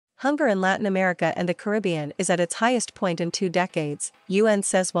Hunger in Latin America and the Caribbean is at its highest point in 2 decades, UN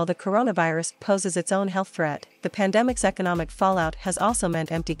says. While the coronavirus poses its own health threat, the pandemic's economic fallout has also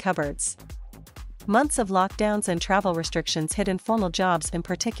meant empty cupboards. Months of lockdowns and travel restrictions hit informal jobs in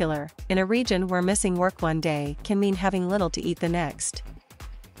particular, in a region where missing work one day can mean having little to eat the next.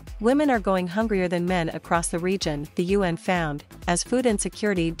 Women are going hungrier than men across the region, the UN found, as food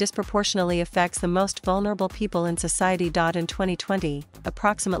insecurity disproportionately affects the most vulnerable people in society. In 2020,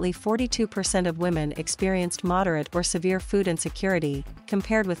 approximately 42% of women experienced moderate or severe food insecurity,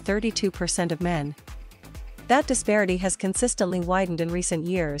 compared with 32% of men. That disparity has consistently widened in recent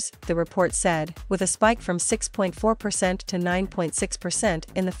years, the report said, with a spike from 6.4% to 9.6%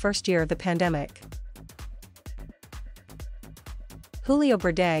 in the first year of the pandemic. Julio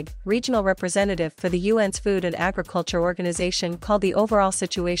Berdeg, regional representative for the UN's Food and Agriculture Organization, called the overall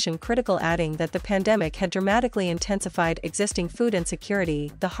situation critical, adding that the pandemic had dramatically intensified existing food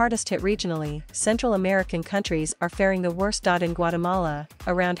insecurity, the hardest hit regionally. Central American countries are faring the worst. In Guatemala,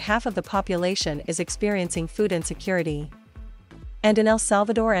 around half of the population is experiencing food insecurity. And in El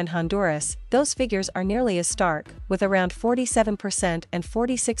Salvador and Honduras, those figures are nearly as stark, with around 47% and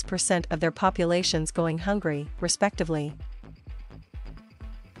 46% of their populations going hungry, respectively.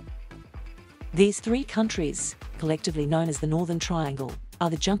 These 3 countries, collectively known as the Northern Triangle, are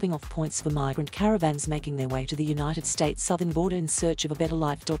the jumping-off points for migrant caravans making their way to the United States southern border in search of a better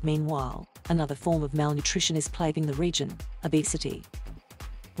life. Meanwhile, another form of malnutrition is plaguing the region: obesity.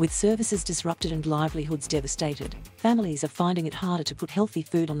 With services disrupted and livelihoods devastated, families are finding it harder to put healthy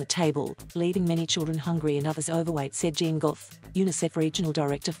food on the table, leaving many children hungry and others overweight, said Jean Goff, UNICEF Regional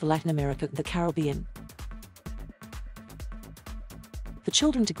Director for Latin America and the Caribbean. For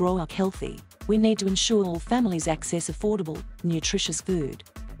children to grow up healthy, we need to ensure all families access affordable, nutritious food.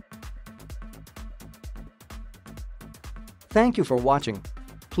 Thank you for watching.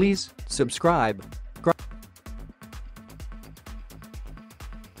 Please subscribe.